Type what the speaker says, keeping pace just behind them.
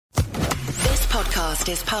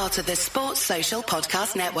podcast is part of the Sports Social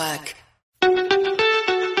Podcast Network.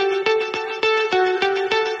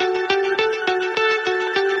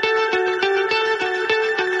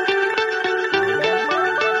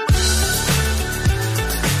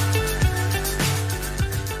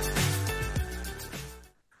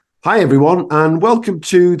 Hi everyone, and welcome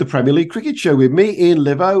to the Premier League Cricket Show with me, Ian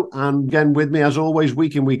Livo, and again with me as always,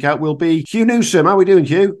 week in, week out, will be Hugh Newsome. How are we doing,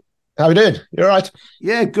 Hugh? How are we doing? You all right?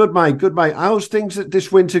 Yeah, good mate, good mate. How's things this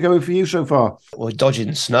winter going for you so far? We're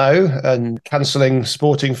dodging snow and cancelling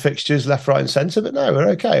sporting fixtures left, right and centre, but no, we're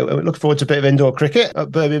okay. We're looking forward to a bit of indoor cricket at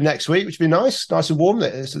Birmingham next week, which will be nice and warm.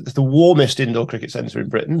 It's the warmest indoor cricket centre in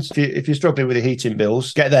Britain. If you're struggling with the heating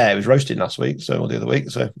bills, get there. It was roasting last week, or the other week,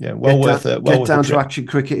 so yeah, worth it. Get down to Action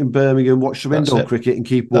Cricket in Birmingham, watch some indoor cricket and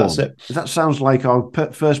keep warm. That's it. That sounds like our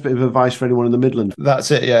first bit of advice for anyone in the Midlands. That's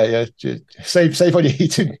it, yeah. Save on your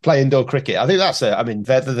heating, play indoor cricket. I think that's it. I mean,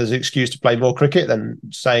 whether there's an excuse to play more cricket, then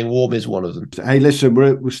staying warm is one of them. Hey, listen,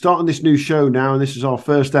 we're starting this new show now, and this is our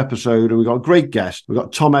first episode, and we've got a great guest. We've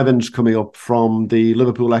got Tom Evans coming up from the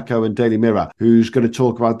Liverpool Echo and Daily Mirror, who's going to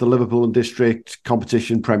talk about the Liverpool and District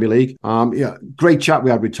competition Premier League. Great chat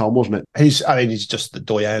we had with Tom, wasn't it? He's just the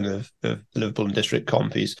doyen of Liverpool and District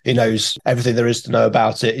comp. He knows everything there is to know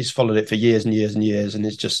about it. He's followed it for years and years and years, and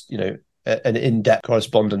it's just, an in-depth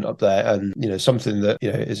correspondent up there, and something that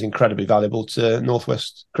is incredibly valuable to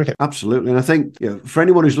Northwest cricket. Absolutely, and I think for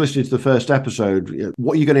anyone who's listening to the first episode,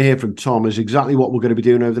 what you're going to hear from Tom is exactly what we're going to be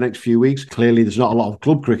doing over the next few weeks. Clearly, there's not a lot of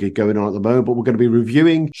club cricket going on at the moment, but we're going to be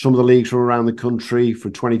reviewing some of the leagues from around the country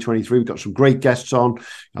for 2023. We've got some great guests on.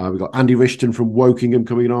 We've got Andy Rishton from Wokingham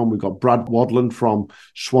coming on. We've got Brad Wadland from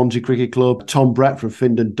Swansea Cricket Club, Tom Brett from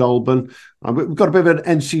Findon Dolben. We've got a bit of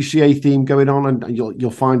an NCCA theme going on, and you'll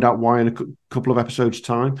find out why in a couple of episodes'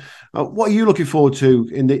 time. What are you looking forward to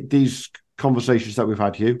in these conversations that we've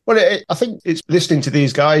had, Hugh? Well, I think it's listening to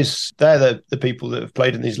these guys. They're the people that have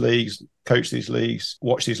played in these leagues, coach these leagues,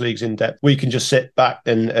 watch these leagues in depth. We can just sit back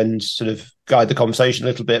and sort of guide the conversation a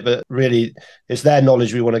little bit, but really it's their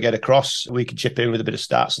knowledge we want to get across. We can chip in with a bit of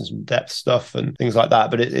stats and some depth stuff and things like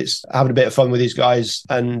that, but it's having a bit of fun with these guys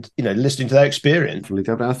and listening to their experience.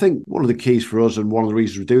 I think one of the keys for us, and one of the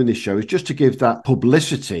reasons we're doing this show, is just to give that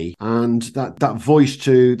publicity and that voice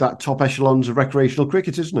to that top echelons of recreational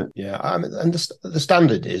cricket, isn't it? Yeah, and the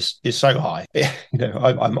standard is so high.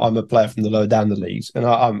 I'm a player from the lower down the leagues, and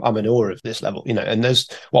I'm in awe of this level. And there's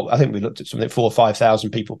I think we looked at something 4,000 or 5,000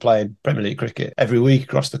 people playing Premier League cricket every week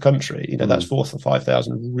across the country. That's 4,000 or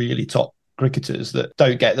 5,000 really top cricketers that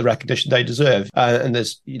don't get the recognition they deserve. And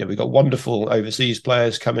there's, we've got wonderful overseas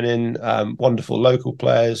players coming in, wonderful local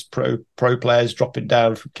players, pro players dropping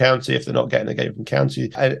down from county if they're not getting a game from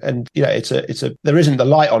county. And there isn't the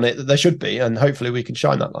light on it that there should be, and hopefully we can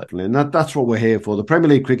shine that light. And that's what we're here for. The Premier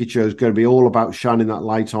League Cricket Show is going to be all about shining that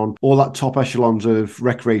light on all that top echelons of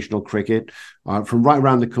recreational cricket from right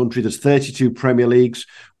around the country. There's 32 Premier Leagues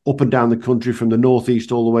up and down the country, from the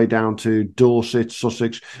northeast all the way down to Dorset,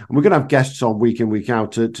 Sussex. And we're going to have guests on week in, week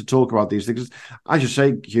out to talk about these things. As you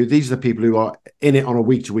say, Hugh, these are the people who are in it on a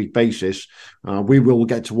week-to-week basis. We will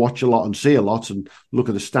get to watch a lot and see a lot and look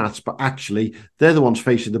at the stats, but actually they're the ones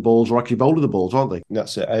facing the balls or actually bowling the balls, aren't they?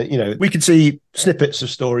 That's it. We can see snippets of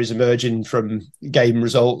stories emerging from game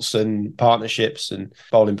results and partnerships and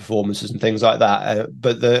bowling performances and things like that.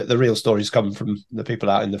 But the real stories come from the people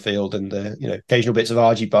out in the field and the occasional bits of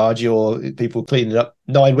argy-bargy or people cleaning up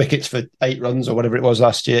 9 wickets for 8 runs or whatever it was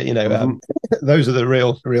last year. Those are the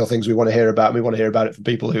real things we want to hear about. And we want to hear about it from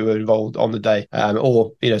people who are involved on the day,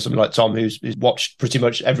 or someone like Tom who's watched pretty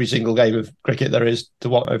much every single game of cricket there is to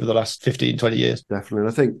watch over the last 15-20 years. Definitely. And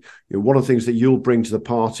I think one of the things that you'll bring to the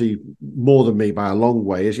party more than me by a long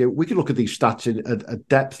way is we can look at these stats in a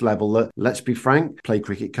depth level that, let's be frank, play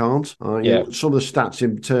cricket can't. Some of the stats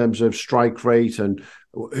in terms of strike rate and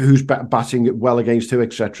who's batting well against who,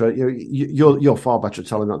 etc. You're far better at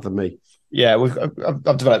telling that than me. Yeah,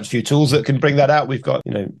 I've developed a few tools that can bring that out. We've got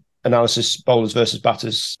analysis, bowlers versus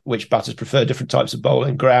batters, which batters prefer different types of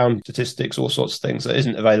bowling, ground statistics, all sorts of things that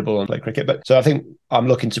isn't available on Play Cricket. But so I think I'm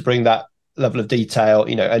looking to bring that level of detail,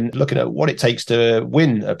 and looking at what it takes to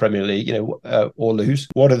win a Premier League, or lose.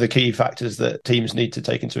 What are the key factors that teams need to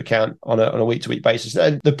take into account on a week-to-week basis?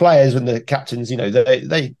 And the players and the captains,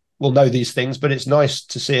 they will know these things, but it's nice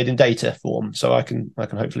to see it in data form. So I can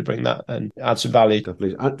hopefully bring that and add some value.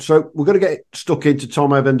 Definitely. So we're going to get stuck into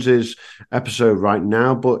Tom Evans's episode right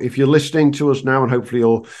now. But if you're listening to us now, and hopefully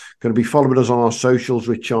you're going to be following us on our socials,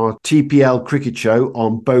 which are TPL Cricket Show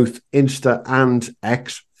on both Insta and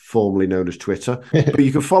X, formerly known as Twitter. But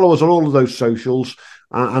you can follow us on all of those socials.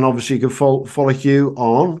 And obviously, you can follow Hugh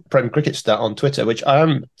on Prem Cricket Stat on Twitter, which I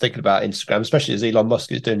am thinking about Instagram, especially as Elon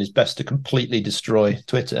Musk is doing his best to completely destroy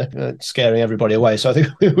Twitter, scaring everybody away. So I think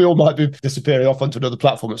we all might be disappearing off onto another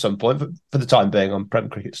platform at some point. But for the time being, on Prem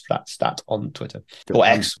Cricket Stat on Twitter or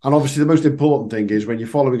X. And obviously, the most important thing is when you're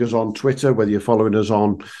following us on Twitter, whether you're following us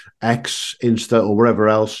on X, Insta, or wherever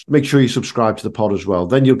else, make sure you subscribe to the pod as well.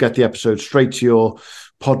 Then you'll get the episode straight to your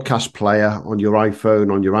podcast player on your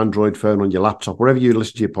iPhone, on your Android phone, on your laptop, wherever you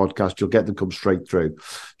listen to your podcast, you'll get them come straight through.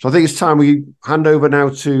 So I think it's time we hand over now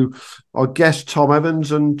to our guest, Tom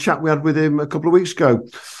Evans, and chat we had with him a couple of weeks ago.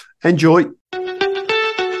 Enjoy.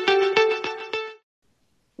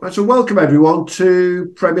 Right, so welcome everyone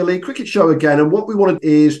to Premier League Cricket Show again. And what we wanted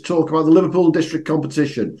is talk about the Liverpool District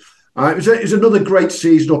competition. It was another great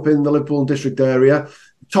season up in the Liverpool District area.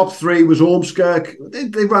 Top three was Ormskirk.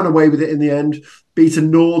 They ran away with it in the end.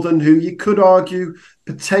 Beaten Northern, who you could argue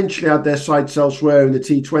potentially had their sights elsewhere in the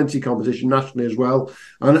T20 competition nationally as well.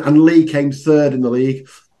 And Lee came third in the league.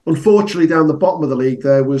 Unfortunately, down the bottom of the league,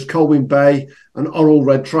 there was Colwyn Bay and Orrell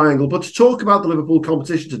Red Triangle. But to talk about the Liverpool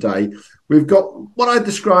competition today, we've got what I'd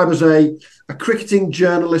describe as a cricketing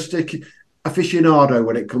journalistic aficionado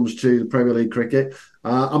when it comes to the Premier League cricket.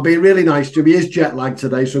 I'm being really nice to him. He is jet lagged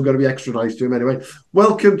today, so I'm going to be extra nice to him anyway.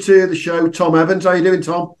 Welcome to the show, Tom Evans. How are you doing,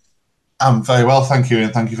 Tom? I'm very well, thank you,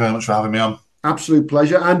 and thank you very much for having me on. Absolute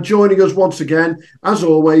pleasure. And joining us once again, as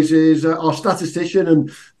always, is our statistician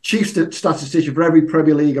and chief statistician for every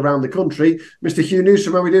Premier League around the country, Mr. Hugh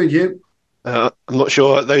Newsom. How are we doing, Hugh? I'm not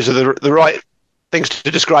sure those are the right things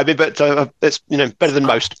to describe it, but it's better than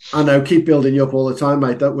most. I know. Keep building you up all the time,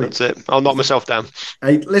 mate. Don't we? That's it. I'll knock myself down.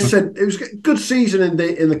 Hey, listen, it was a good season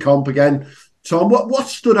in the comp again. Tom, what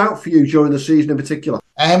stood out for you during the season in particular?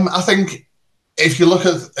 I think if you look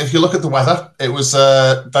at the weather, it was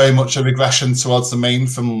very much a regression towards the mean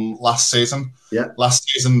from last season. Yeah. Last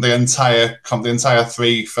season, the entire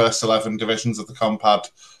three first 11 divisions of the comp had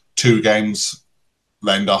 2 games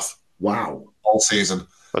rained off. Wow. All season.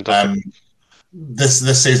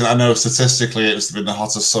 This season, I know statistically it's been the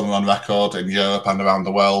hottest summer on record in Europe and around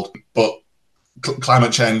the world, but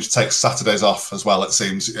climate change takes Saturdays off as well. It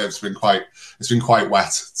seems it's been quite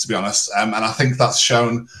wet, to be honest, and I think that's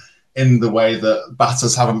shown in the way that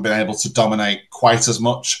batters haven't been able to dominate quite as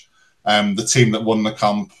much. The team that won the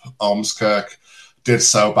comp, Ormskirk, did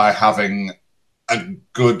so by having a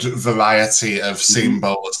good variety of seam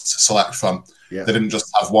bowlers to select from. Yeah. They didn't just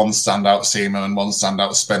have one standout seamer and one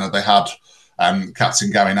standout spinner. They had Captain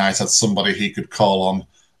Gary Knight had somebody he could call on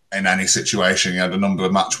in any situation. He had a number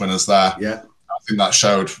of match winners there. Yeah, I think that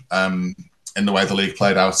showed in the way the league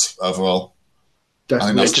played out overall.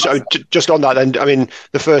 Just on that, then, I mean,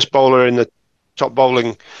 the first bowler in the top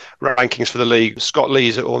bowling rankings for the league, Scott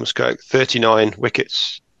Lees at Ormskirk, 39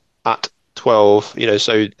 wickets at 12.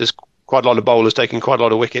 So there's quite a lot of bowlers taking quite a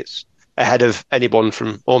lot of wickets ahead of anyone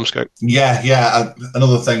from Ormskirk. Yeah.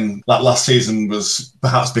 Another thing that last season was,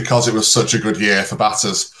 perhaps because it was such a good year for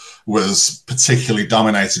batters, was particularly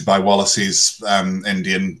dominated by Wallasey's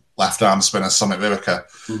Indian left-arm spinner, Sumit Viveca,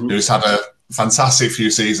 who's had a fantastic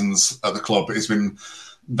few seasons at the club. He's been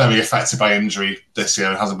very affected by injury this year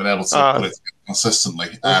and hasn't been able to put it consistently.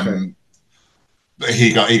 Okay.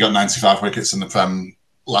 He got 95 wickets in the Prem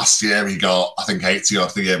last year. He got, I think, 80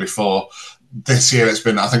 odd the year before. This year it's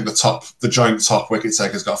been, I think, the joint top wicket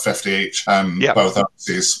takers got 50 each, both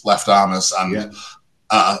overseas left armers. And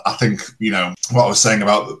I think, what I was saying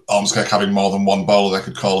about Ormskirk having more than one bowler they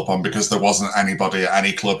could call upon, because there wasn't anybody at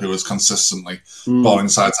any club who was consistently bowling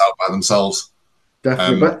sides out by themselves.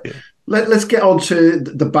 Definitely. But let's get on to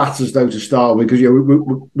the batters, though, to start with, because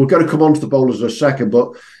we're going to come on to the bowlers in a second,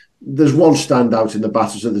 but there's one standout in the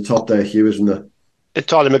batters at the top there, Hugh, isn't there?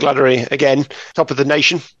 Tyler McGladdery, again, top of the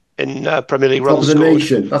nation in Premier League runs scored. Top of the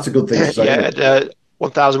nation. scored. That's a good thing to say.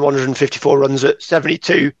 1,154 runs at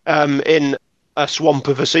 72 in a swamp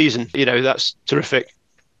of a season. That's terrific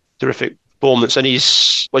performance. And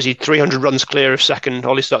he's 300 runs clear of second.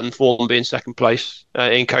 Ollie Sutton Form being second place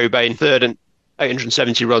in Cobain, third and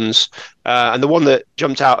 870 runs. And the one that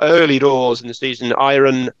jumped out early doors in the season,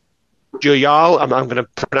 Iron Juyal, I'm going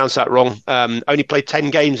to pronounce that wrong, only played 10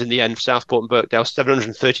 games in the end for Southport and Birkdale,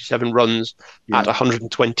 737 runs at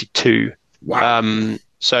 122. Wow.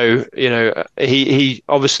 So, he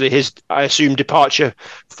obviously, his, I assume, departure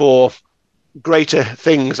for greater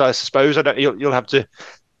things, I suppose. You'll have to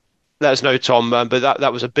let us know, Tom, but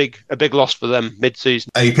that was a big loss for them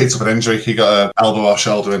mid-season. He picked up an injury. He got an elbow or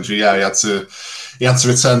shoulder injury. Yeah, he had to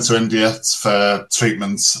return to India for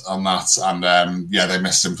treatment on that, and they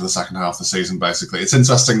missed him for the second half of the season. Basically, it's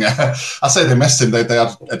interesting. I say they missed him. They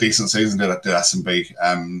had a decent season. Did S&B.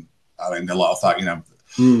 I mean, a lot of that,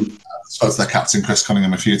 Spoke to their captain Chris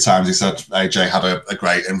Cunningham a few times. He said AJ had a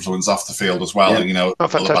great influence off the field as well. Yeah. Oh,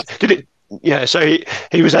 fantastic. Did it? Yeah, so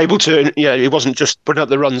he was able to. Yeah, he wasn't just putting up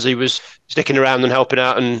the runs. He was sticking around and helping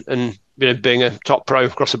out, and being a top pro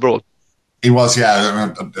across the board. He was, yeah.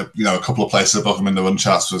 A couple of places above him in the run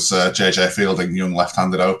charts was JJ Fielding, young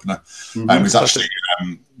left-handed opener. He's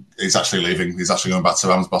actually leaving. He's actually going back to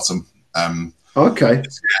Ramsbottom. Okay.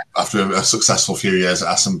 After a successful few years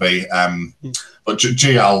at S&B. But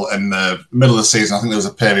GL in the middle of the season, I think there was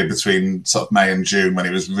a period between sort of May and June when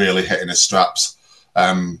he was really hitting his straps.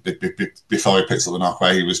 Before he picked up the knock,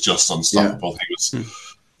 where he was just unstoppable. He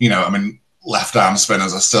was, left arm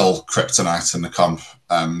spinners are still kryptonite in the comp.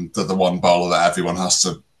 They're the one bowler that everyone has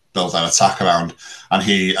to build their attack around. And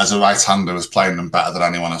he, as a right-hander, was playing them better than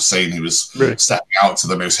anyone I've seen. He was stepping out to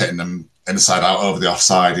them. He was hitting them inside out over the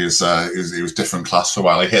offside. He was different class for a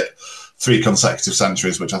while. He hit 3 consecutive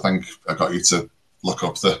centuries, which I think I got you to look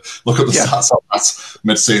up the stats on that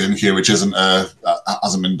mid-season queue, which hasn't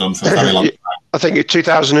been done for a very long time. I think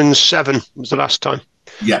 2007 was the last time.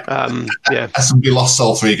 Yeah. S&B lost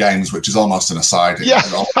all 3 games, which is almost an aside. Yeah.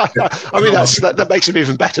 That makes it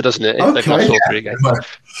even better, doesn't it? If they've lost all 3 games.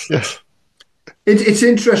 Yeah. It's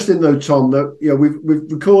interesting though, Tom, that we've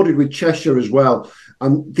recorded with Cheshire as well,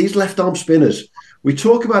 and these left arm spinners, we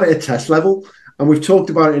talk about it at test level, and we've talked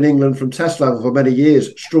about it in England from test level for many years,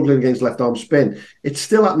 struggling against left arm spin. It's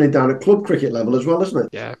still happening down at club cricket level as well, isn't it?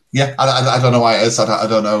 Yeah. Yeah. I don't know why it is. I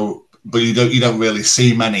don't know, but you don't really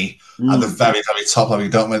see many at the very, very top level.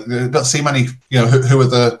 You don't see many. Who are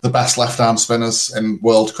the best left arm spinners in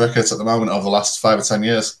world cricket at the moment over the last 5 or 10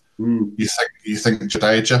 years? You think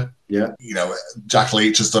Jadeja? Yeah. Jack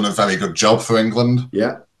Leach has done a very good job for England.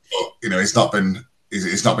 Yeah. But, he's not been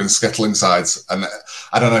skittling sides, and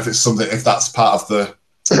I don't know if that's part of the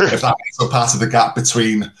if that makes up part of the gap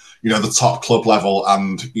between the top club level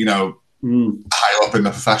and higher up in the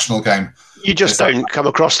professional game. You just don't come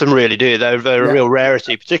across them, really, do you? They're a real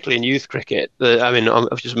rarity, particularly in youth cricket.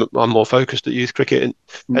 I'm more focused at youth cricket,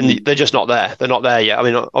 and they're just not there. They're not there yet.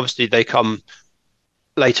 Obviously they come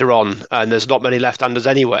later on, and there's not many left-handers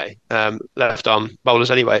anyway, left-arm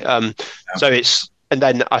bowlers anyway. So it's, and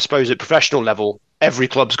then I suppose at professional level, every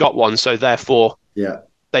club's got one, so therefore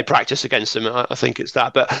they practice against them. I think it's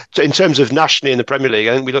that. But in terms of nationally in the Premier League,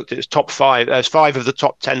 I think we looked at its top 5. There's 5 of the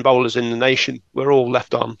top 10 bowlers in the nation. We're all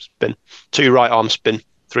left-arm spin, 2 right-arm spin,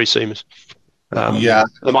 3 seamers. There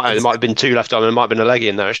might have been 2 left-arm, and there might have been a leggy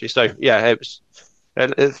in there, actually. So, it was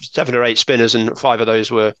 7 or 8 spinners, and 5 of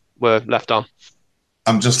those were left-arm.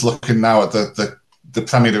 I'm just looking now at the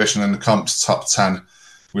Premier Division and the comp's top 10.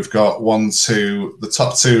 We've got the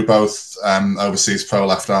top 2 both overseas pro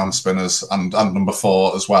left arm spinners, and number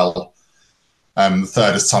 4 as well. The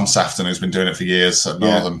third is Tom Sefton, who's been doing it for years at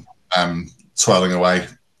Northern, twirling away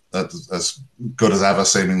as good as ever,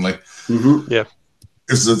 seemingly. Mm-hmm. Yeah,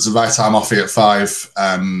 it's a right arm offie at 5.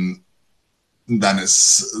 Then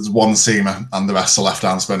it's 1 seamer, and the rest are left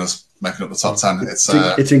arm spinners, making up the top 10.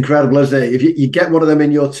 It's incredible, isn't it? If you get one of them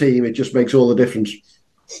in your team, it just makes all the difference.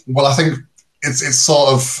 Well, I think it's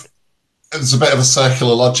a bit of a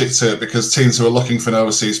circular logic to it, because teams who are looking for an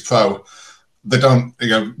overseas pro, they don't.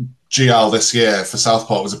 GL this year for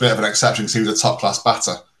Southport was a bit of an exception because he was a top class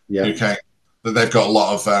batter. Yeah. Okay, they've got a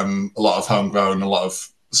lot of homegrown, a lot of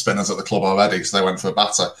spinners at the club already, so they went for a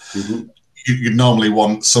batter. Mm-hmm. You'd normally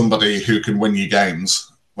want somebody who can win you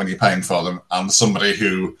games when you're paying for them, and somebody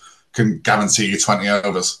who can guarantee you 20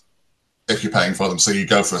 overs if you're paying for them. So you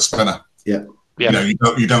go for a spinner. Yeah. Yeah.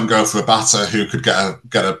 You don't go for a batter who could get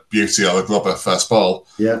a beauty or a grubber first ball.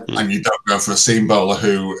 Yeah. And you don't go for a seam bowler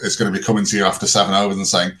who is going to be coming to you after 7 overs and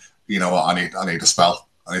saying, you know what, I need a spell.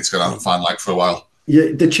 I need to go down and find for a while.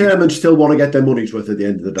 Yeah, the chairmen still want to get their money's worth at the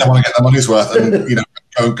end of the day. They want to get their money's worth,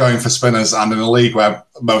 and going for spinners, and in a league where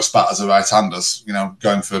most batters are right-handers,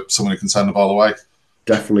 going for someone who can turn the ball away.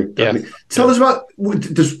 Definitely. Yeah. Tell us about.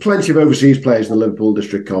 There's plenty of overseas players in the Liverpool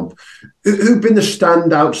District Comp. Who've been the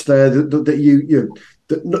standouts there?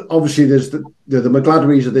 That obviously there's the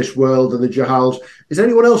McGladrys of this world and the Jahals. Is there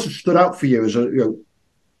anyone else that stood out for you as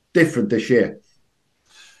different this year?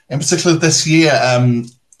 In particular, this year,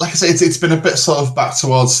 like I say, it's been a bit sort of back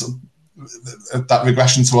towards that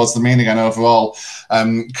regression towards the mean again overall.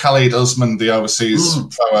 Khalid Usman, the overseas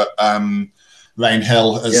pro at Rain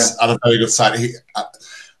Hill, has had a very good side.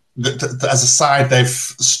 As a side, they've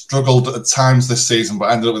struggled at times this season,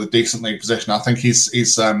 but ended up with a decent league position. I think he's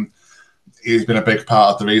been a big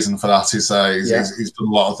part of the reason for that. He's done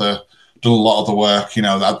a lot of the work.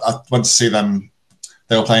 I went to see them.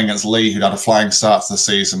 They were playing against Lee, who'd had a flying start to the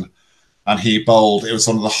season, and he bowled. It was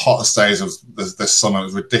one of the hottest days of this summer. It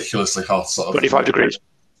was ridiculously hot, sort of 25 degrees.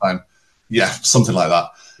 Time. Yeah, something like that.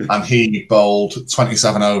 And he bowled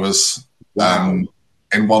 27 overs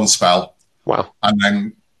in one spell. Wow. And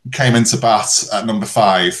then came into bat at number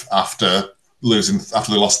 5 after they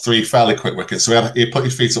lost 3 fairly quick wickets. So he put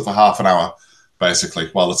his feet up for half an hour, basically,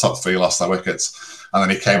 while the top 3 lost their wickets. And then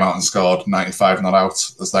he came out and scored 95 not out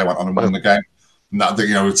as they went on and won the game. And that,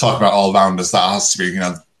 we talk about all-rounders. That has to be, in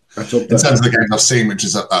terms of the games I've seen, which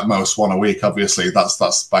is at most one a week, obviously,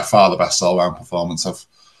 that's by far the best all-round performance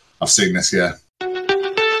I've seen this year.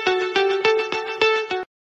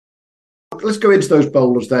 Let's go into those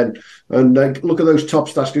bowlers then and look at those top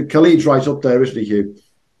stats. Khalid's right up there, isn't he, Hugh?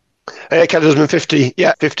 Khalid Usman 50,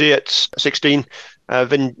 50 at 16.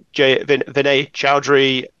 Vinay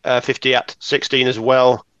Chowdhury 50 at 16 as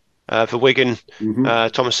well for Wigan. Mm-hmm.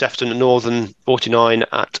 Thomas Sefton at Northern 49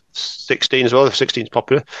 at 16 as well. 16 is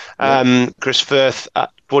popular. Chris Firth at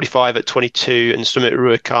 45 at 22, and Sumit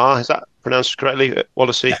Ruakar, is that pronounced correctly, at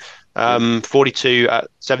Wallasey? 42 at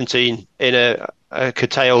 17 in a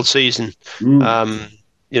curtailed season.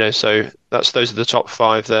 So those are the top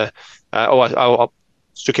 5 there.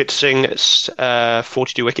 Sukit Singh, it's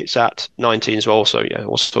 42 wickets at 19 as well. So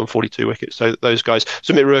also on 42 wickets. So those guys.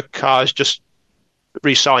 Sumit Ruakar is just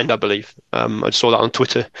re-signed, I believe. I saw that on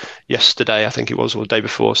Twitter yesterday, I think it was, or the day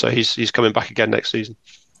before. So he's coming back again next season.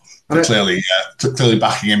 Clearly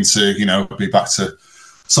backing him to be back to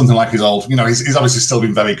something like his old. He's obviously still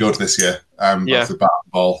been very good this year, both with bat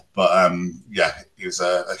and ball. But he was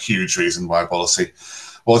a huge reason why Wallasey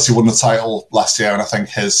won the title last year, and I think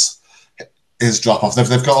his drop off. They've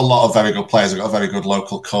got a lot of very good players. They've got a very good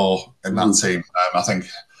local core in that team. I think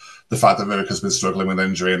the fact that Vivic has been struggling with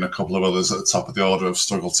injury and a couple of others at the top of the order have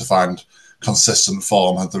struggled to find consistent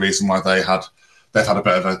form and the reason why they've had a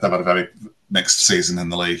very mixed season in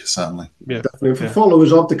the league, certainly. Yeah. Definitely. For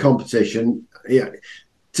followers of the competition,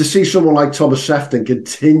 to see someone like Thomas Sefton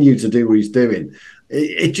continue to do what he's doing,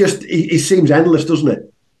 it seems endless, doesn't it?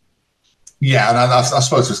 Yeah, and I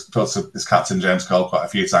spoke to his captain James Cole quite a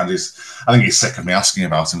few times. I think he's sick of me asking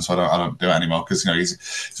about him, so I don't do it anymore because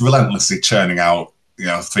he's relentlessly churning out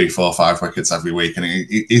 3, 4, 5 wickets every week, and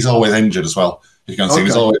he's always injured as well. You can see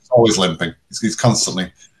he's always limping. He's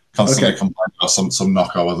constantly complaining about some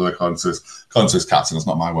knock or whether according to his captain. That's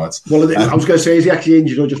not my words. Well, I was going to say, is he actually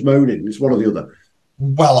injured or just moaning? It's one or the other.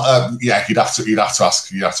 Well, you'd have to ask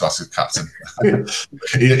his captain.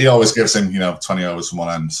 he always gives him 20 overs from one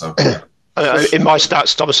end. So. In my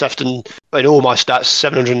stats, Thomas Sefton, in all my stats,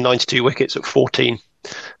 792 wickets at 14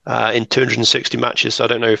 in 260 matches. So I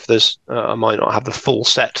don't know if I might not have the full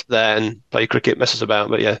set there and play cricket messes about,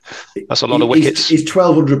 but that's a lot of wickets. He's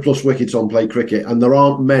 1,200 plus wickets on play cricket, and there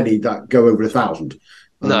aren't many that go over 1,000.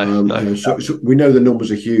 No. So we know the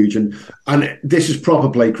numbers are huge, and this is proper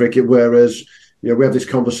play cricket, whereas. We have this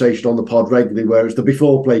conversation on the pod regularly where it's the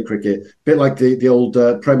before play cricket, a bit like the old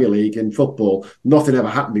Premier League in football. Nothing ever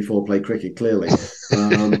happened before play cricket, clearly.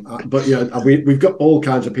 But we've got all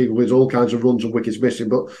kinds of people with all kinds of runs and wickets missing.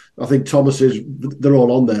 But I think they're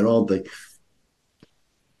all on there, aren't they?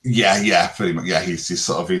 Yeah, pretty much. Yeah, he's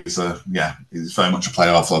very much a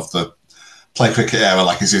player off of the play cricket era.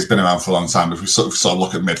 Like he's been around for a long time. If we sort of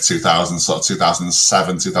look at mid 2000s, sort of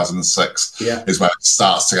 2007, 2006, is where it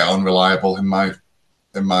starts to get unreliable in my.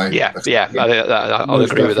 I'll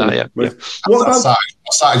agree with that.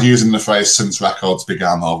 I started using the phrase since records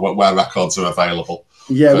began, or where records are available.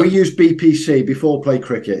 Yeah, we use BPC before play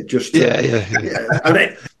cricket. And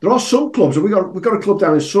there are some clubs. We've got a club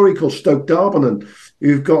down in Surrey called Stoke Darban,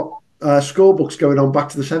 who've got scorebooks going on back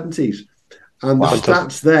to the 70s. And the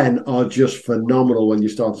stats then are just phenomenal when you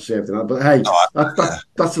start to see everything. But hey,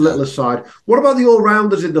 that's a little aside. What about the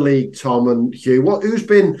all-rounders in the league, Tom and Hugh? Who's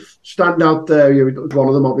been standout there? You're one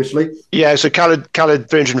of them, obviously. Yeah, so Khalid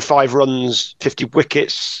 305 runs, 50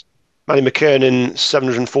 wickets. Manny McKernan,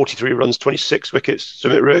 743 runs, 26 wickets.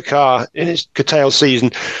 Sumit Ruakar in his curtailed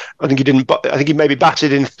season, I think he maybe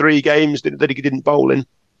batted in 3 games that he didn't bowl in.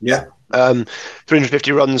 Yeah.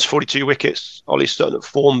 350 runs, 42 wickets. Ollie Sutton at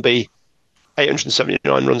Formby.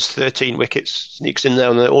 879 runs, 13 wickets. Sneaks in there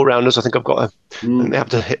on the all-rounders. I think I've got they have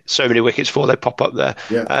to hit so many wickets before they pop up there.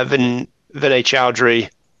 Yeah. Vinay Chowdhury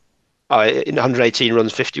in 118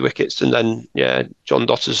 runs, 50 wickets. And then, John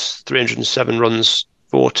Dotters, 307 runs,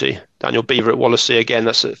 40. Daniel Beaver at Wallasey again.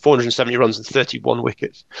 That's 470 runs and 31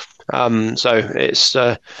 wickets. So it's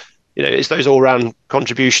it's those all-round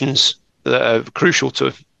contributions that are crucial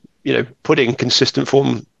to putting consistent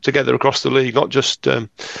form together across the league, not just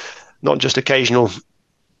occasional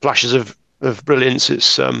flashes of brilliance.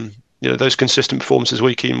 It's those consistent performances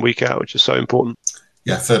week in, week out, which is so important.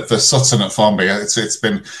 Yeah, for Sutton at Formby, he's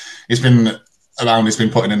been around. He's been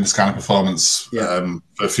putting in this kind of performance for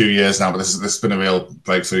a few years now, but this has been a real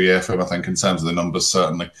breakthrough year for him, I think, in terms of the numbers.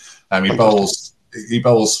 Certainly, he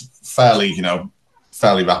bowls fairly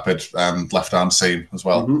rapid left arm seam as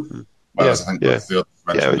well. Mm-hmm. Whereas I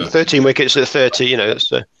think 13 wickets at 30.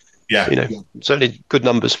 That's certainly good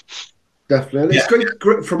numbers. Definitely. It's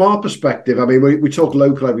great from our perspective. I mean, we talk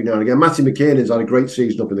local every now and again. Matty McKiernan's had a great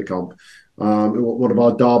season up in the comp. One of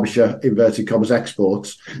our Derbyshire inverted commas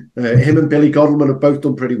exports. Him and Billy Godleman have both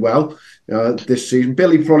done pretty well this season.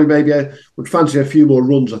 Billy probably would fancy a few more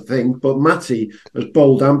runs, I think, but Matty has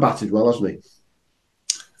bowled and batted well, hasn't he?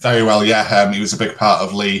 Very well, yeah. He was a big part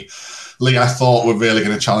of Lee. Lee, I thought, were really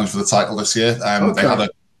going to challenge for the title this year. They had an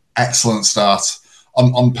excellent start.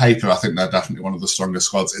 On paper, I think they're definitely one of the strongest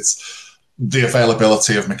squads. It's the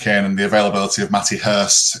availability of McKiernan, the availability of Matty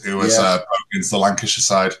Hurst, who was broken into the Lancashire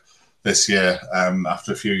side this year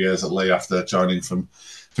after a few years at Lee, after joining from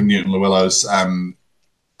Newton Llewellows.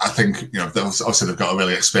 I think obviously they've got a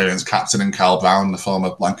really experienced captain in Carl Brown, the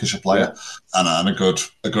former Lancashire player, and a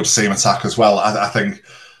good seam attack as well. I think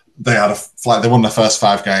they had they won their first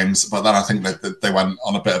 5 games, but then I think they went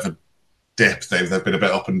on a bit of a dip. They've been a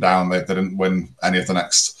bit up and down. They didn't win any of the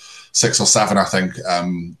next 6 or 7, I think,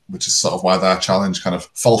 which is sort of why their challenge kind of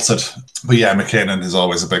faltered. But yeah, McKiernan is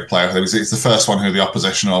always a big player. He's the first one who the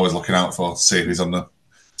opposition are always looking out for to see if he's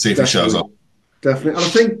he shows up. Definitely.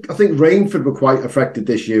 And I think Rainford were quite affected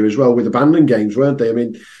this year as well with abandoned games, weren't they? I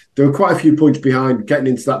mean, they were quite a few points behind getting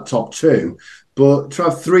into that top 2, but to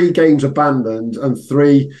have 3 games abandoned and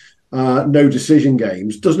 3 no decision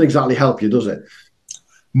games doesn't exactly help you, does it?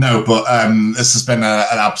 No, but this has been an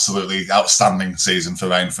absolutely outstanding season for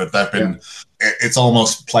Rainford. They've been, it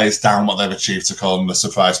almost plays down what they've achieved to call them the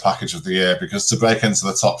surprise package of the year, because to break into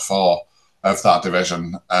the top 4 of that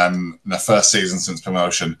division in their first season since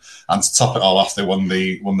promotion, and to top it all off, they won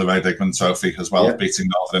the Ray Digman Trophy as well, beating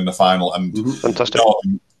Northern in the final. And fantastic.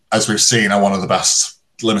 Northern, as we've seen, are one of the best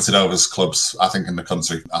limited overs clubs, I think, in the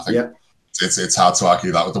country. I think. It's hard to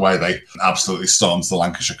argue that with the way they absolutely stormed the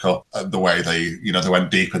Lancashire Cup, the way they went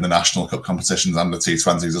deep in the National Cup competitions and the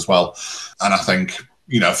T20s as well. And I think,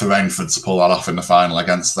 for Rainford to pull that off in the final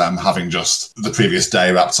against them, having just the previous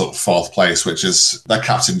day wrapped up 4th place, which is their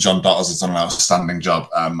captain, John Dotters, has done an outstanding job.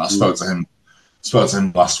 I spoke to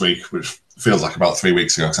him last week, which feels like about 3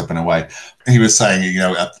 weeks ago because I've been away. He was saying,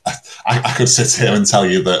 I could sit here and tell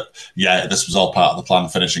you that, this was all part of the plan,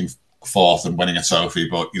 finishing 4th and winning a trophy,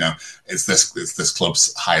 but it's this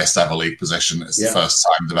club's highest ever league position. It's the first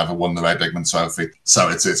time they've ever won the Ray Digman Trophy, so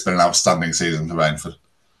it's been an outstanding season for Rainford.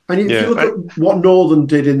 And if you look at what Northern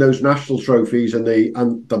did in those national trophies and the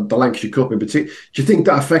Lancashire Cup in particular, do you think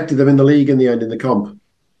that affected them in the league in the end in the comp?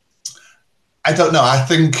 I don't know. I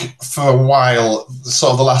think for a while,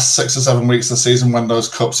 sort of the last 6 or 7 weeks of the season, when those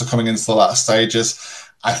cups are coming into the latter stages,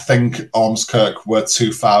 I think Ormskirk were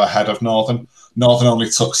too far ahead of Northern. Northern only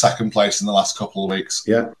took 2nd place in the last couple of weeks.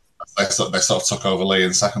 Yeah, they sort of took over Lee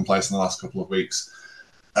in 2nd place in the last couple of weeks.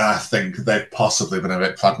 And I think they've possibly been a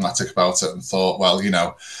bit pragmatic about it and thought, well,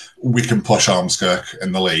 we can push Ormskirk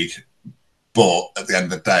in the league, but at the end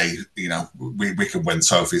of the day, we can win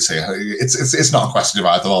trophies here. It's not a question of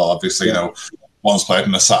either or. Obviously, one's played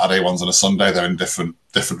on a Saturday, one's on a Sunday. They're in different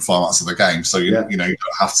formats of the game, so you don't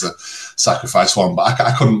have to sacrifice one. But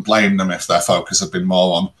I couldn't blame them if their focus had been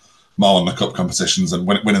more on the cup competitions and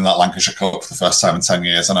winning that Lancashire Cup for the first time in 10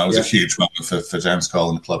 years. I know it was a huge moment for James Cole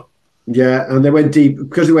and the club. Yeah, and they went deep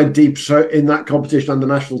because they went deep so in that competition and the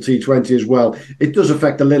national T20 as well. It does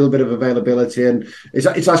affect a little bit of availability, and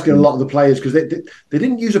it's asking a lot of the players because they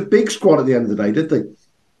didn't use a big squad at the end of the day, did they?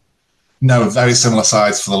 No, very similar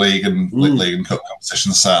sides for the league and league and cup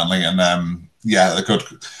competitions certainly, and a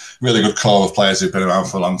really good core of players who've been around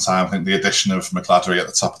for a long time. I think the addition of McGladdery at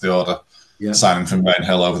the top of the order. Signing from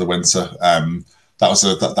Rainhill over the winter, that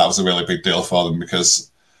was a really big deal for them because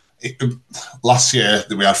last year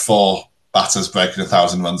we had 4 batters breaking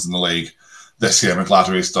 1,000 runs in the league. This year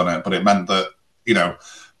McGladdery's done it, but it meant that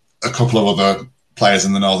a couple of other players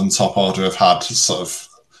in the Northern top order have had sort of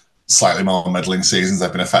slightly more middling seasons.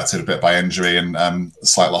 They've been affected a bit by injury and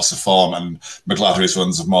slight loss of form, and McGladdery's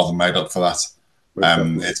runs have more than made up for that.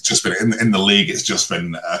 It's just been in the league. It's just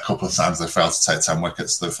been a couple of times they failed to take 10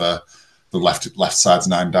 wickets. The left side's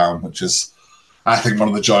 9 down, which is, I think, one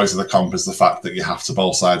of the joys of the comp is the fact that you have to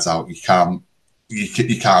bowl sides out. You can't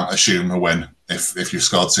assume a win if you've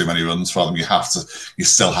scored too many runs for them. You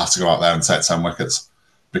still have to go out there and take 10 wickets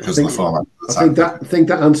because of the format. I think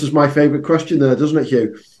that answers my favourite question there, doesn't it,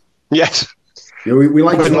 Hugh? Yes. We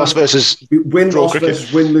like win-loss versus win-loss cricket.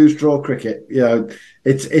 versus win-lose-draw cricket.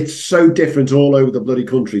 It's so different all over the bloody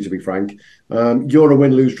country, to be frank. You're a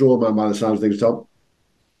win-lose-draw man by the sounds of things, Tom.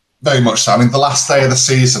 Very much so. I mean, the last day of the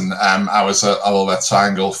season, I was at Old Red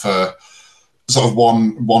Triangle for sort of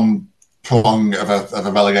one prong of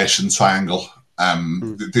a relegation triangle.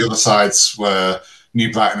 The other sides were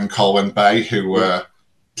New Brighton and Colwyn Bay, who were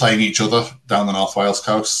playing each other down the North Wales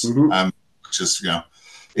coast, which is,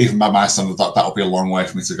 even by my standards, that would be a long way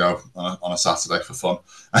for me to go on a Saturday for fun.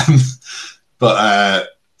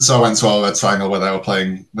 So I went to Old Red Triangle where they were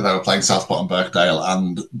playing Southport and Birkdale,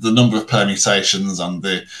 and the number of permutations and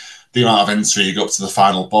the amount of intrigue up to the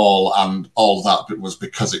final ball and all that was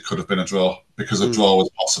because it could have been a draw, because a draw was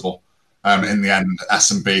possible. In the end,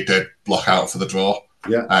 S&B did block out for the draw.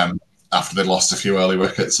 After they'd lost a few early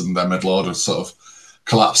wickets and their mid-order sort of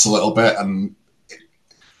collapsed a little bit, and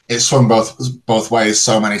it swung both ways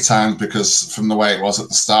so many times, because from the way it was at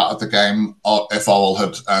the start of the game, if Orwell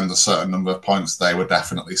had earned a certain number of points, they were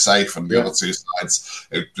definitely safe, and the other two sides,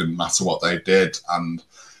 it didn't matter what they did. And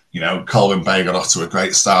Colwyn Bay got off to a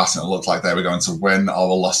great start, and it looked like they were going to win.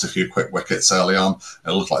 Orwell lost a few quick wickets early on.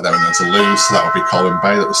 It looked like they were going to lose, so that would be Colwyn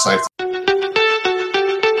Bay that was safe.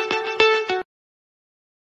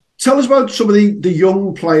 Tell us about some of the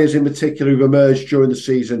young players in particular who've emerged during the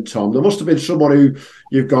season, Tom. There must have been someone who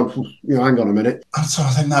you've gone, hang on a minute. So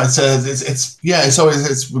I think that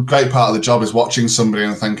it's a great part of the job is watching somebody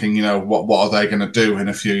and thinking, what are they going to do in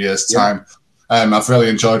a few years' time? I've really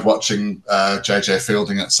enjoyed watching JJ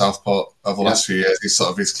Fielding at Southport over the last few years. He's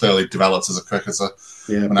clearly developed as a cricketer.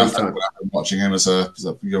 When I've been watching him as a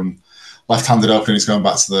young left-handed opener, he's going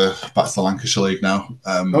back to the Lancashire League now.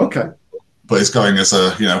 But he's going as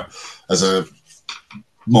a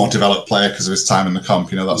more developed player because of his time in the comp.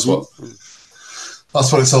 That's what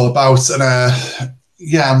it's all about. And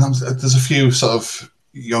there's a few sort of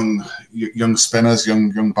young spinners,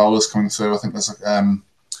 young bowlers coming through. I think there's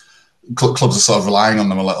clubs are sort of relying on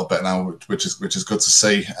them a little bit now, which is good to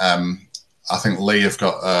see. I think Lee have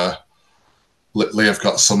got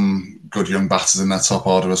some good young batters in their top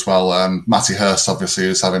order as well. Matty Hurst, obviously,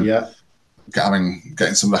 who's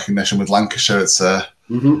getting some recognition with Lancashire. It's great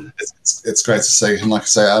to see. And like I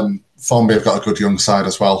say, Formby have got a good young side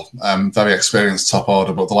as well. Very experienced top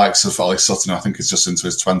order, but the likes of Ollie Sutton, I think, is just into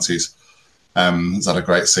his 20s. He's had a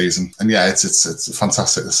great season, and it's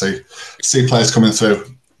fantastic to see players coming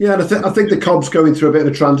through. Yeah, and I think the comp's going through a bit of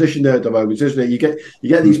a transition there at the moment, isn't it? You get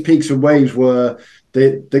these peaks and waves where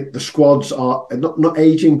the squads are not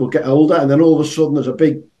aging but get older, and then all of a sudden there's a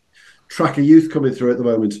big track of youth coming through at the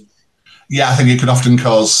moment. Yeah, I think it can often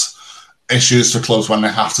cause issues for clubs when they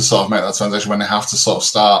have to sort of make that transition, when they have to sort of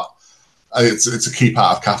start. It's a key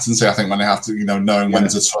part of captaincy, I think, when they have to, knowing when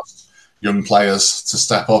to trust young players to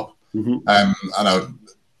step up. I know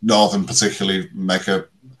Northern particularly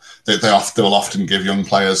they will often give young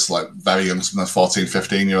players, like very young, some of the 14,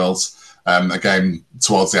 15-year-olds, a game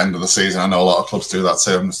towards the end of the season. I know a lot of clubs do that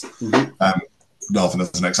too. Northern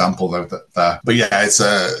as an example there. But it's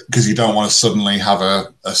because you don't want to suddenly have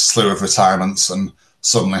a slew of retirements and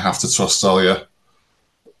suddenly have to trust all your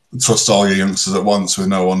youngsters at once with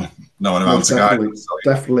no one around to guide them.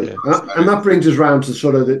 Definitely. And that brings us round to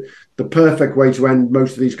sort of the perfect way to end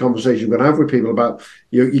most of these conversations we're going to have with people about,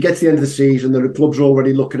 you get to the end of the season, the club's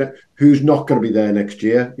already looking at who's not going to be there next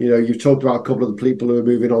year. You've talked about a couple of the people who are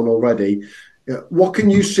moving on already. What can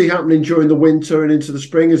you see happening during the winter and into the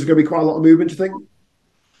spring? Is there going to be quite a lot of movement, do you think?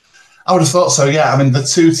 I would have thought so, yeah. I mean, the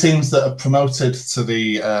two teams that are promoted to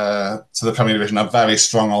the Premier Division are very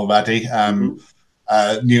strong already.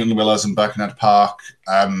 Newton Willows and Birkenhead Park.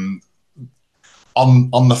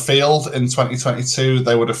 On the field in 2022,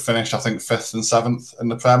 they would have finished, I think, 5th and 7th in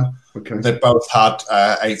the Prem. Okay. They both had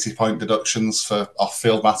 80-point deductions for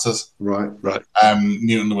off-field matters. Right.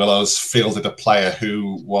 Newton Willows fielded a player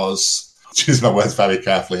who was, choose my words very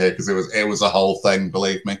carefully here because it was a whole thing,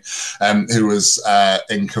 believe me, who was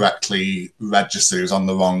incorrectly registered. He was on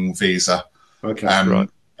the wrong visa. Okay.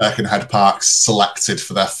 Birkenhead Park selected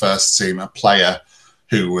for their first team a player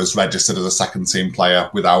who was registered as a second team player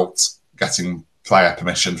without getting prior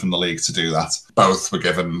permission from the league to do that. Both were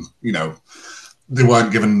given, they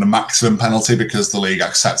weren't given the maximum penalty because the league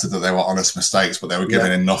accepted that they were honest mistakes, but they were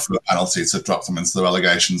given enough of a penalty to drop them into the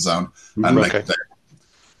relegation zone. And they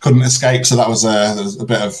couldn't escape. So that was a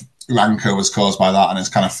bit of rancor was caused by that. And it's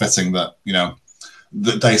kind of fitting that,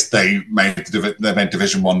 they made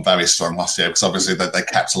Division 1 very strong last year because obviously they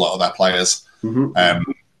kept a lot of their players.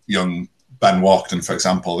 Young Ben Walkden, for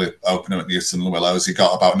example, the opener at Newton Willows, he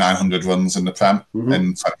got about 900 runs in the Prem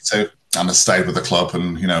in 22. has stayed with the club,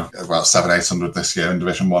 and about 700-800 this year in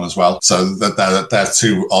Division 1 as well. So they're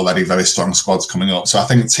two already very strong squads coming up. So I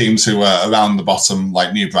think teams who are around the bottom,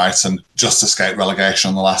 like New Brighton, just escaped relegation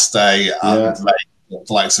on the last day, and the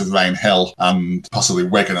likes of Rain Hill and possibly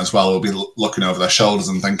Wigan as well, will be looking over their shoulders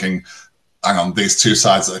and thinking, hang on, these two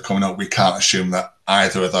sides that are coming up, we can't assume that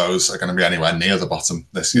either of those are going to be anywhere near the bottom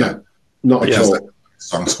this year. No, not at all.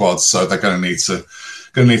 Strong squads, so they're going to need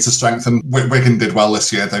to strengthen. Wigan did well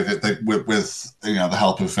this year. They with the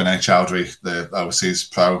help of Vinay Chowdhury, the overseas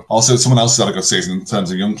pro. Also, someone else has had a good season in terms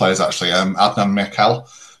of young players. Actually, Adnan Mikel,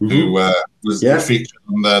 who was featured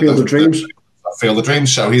on the Field of Dreams. Field of Dreams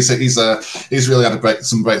show. He's really had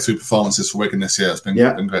some breakthrough performances for Wigan this year. It's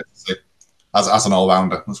been great to see as an all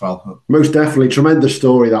rounder as well. Most definitely, tremendous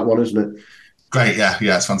story, that one, isn't it? Great, yeah,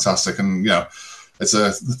 it's fantastic, and there's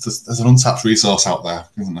an untapped resource out there,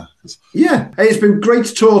 isn't there? Yeah, it's been great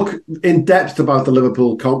to talk in depth about the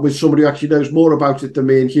Liverpool comp with somebody who actually knows more about it than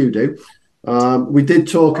me and Hugh do. We did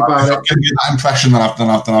talk about it. Give you that impression that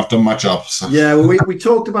I've done my job. So. Yeah, well, we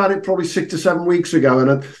talked about it probably 6 to 7 weeks ago,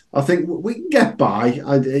 and I think we can get by.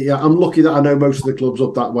 I'm lucky that I know most of the clubs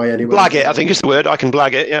up that way anyway. Blag it, I think is the word. I can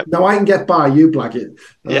blag it. Yeah. No, I can get by. You blag it.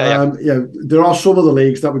 There are some of the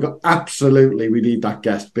leagues that we've got. Absolutely, we need that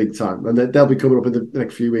guest big time, and they'll be coming up in the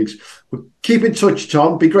next few weeks. We'll keep in touch,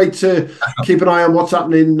 Tom. Be great to keep an eye on what's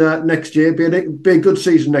happening next year. Be a good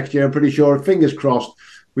season next year. I'm pretty sure. Fingers crossed.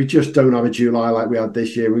 We just don't have a July like we had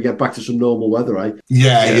this year. We get back to some normal weather, right?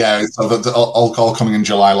 Yeah. So all coming in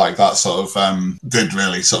July like that sort of did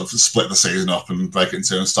really sort of split the season up and break it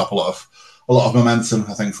into and stop a lot of momentum,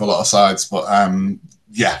 I think, for a lot of sides. But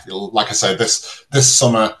like I say, this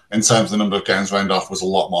summer in terms of the number of games rained off was a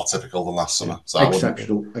lot more typical than last summer. So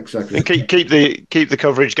exceptional. And keep the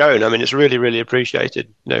coverage going. I mean, it's really, really appreciated.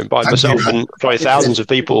 By myself and probably thousands of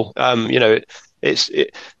people.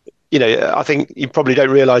 I think you probably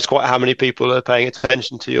don't realise quite how many people are paying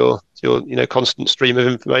attention to your constant stream of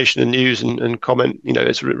information and news and comment.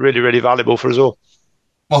 It's really, really valuable for us all.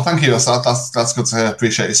 Well, thank you. That's good to hear.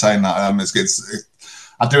 Appreciate you saying that. I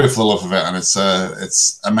do it for the love of it, and it's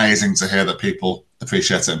amazing to hear that people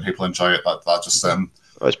appreciate it and people enjoy it. That just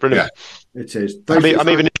it's brilliant. Yeah. It is. I'm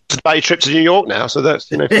even interested about your trip to New York now. So that's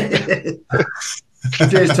Cheers,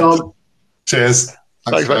 Tom. Cheers.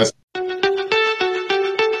 Thanks guys.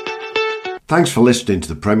 Thanks for listening to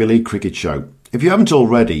the Premier League Cricket Show. If you haven't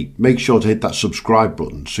already, make sure to hit that subscribe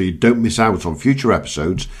button so you don't miss out on future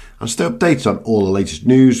episodes and stay updated on all the latest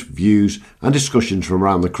news, views and discussions from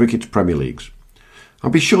around the cricket Premier Leagues.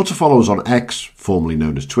 And be sure to follow us on X, formerly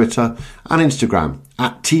known as Twitter, and Instagram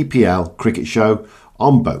at TPL Cricket Show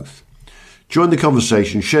on both. Join the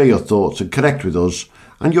conversation, share your thoughts and connect with us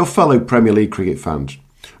and your fellow Premier League cricket fans.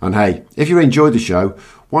 And hey, if you enjoyed the show,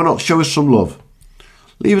 why not show us some love?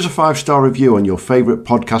 Leave us a 5-star review on your favourite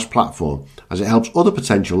podcast platform, as it helps other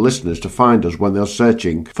potential listeners to find us when they're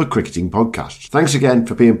searching for cricketing podcasts. Thanks again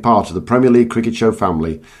for being part of the Premier League Cricket Show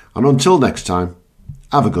family, and until next time,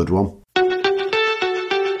 have a good one.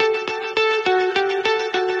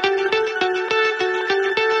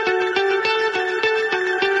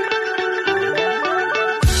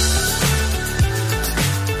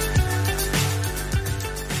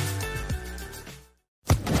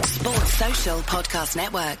 Podcast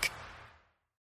Network.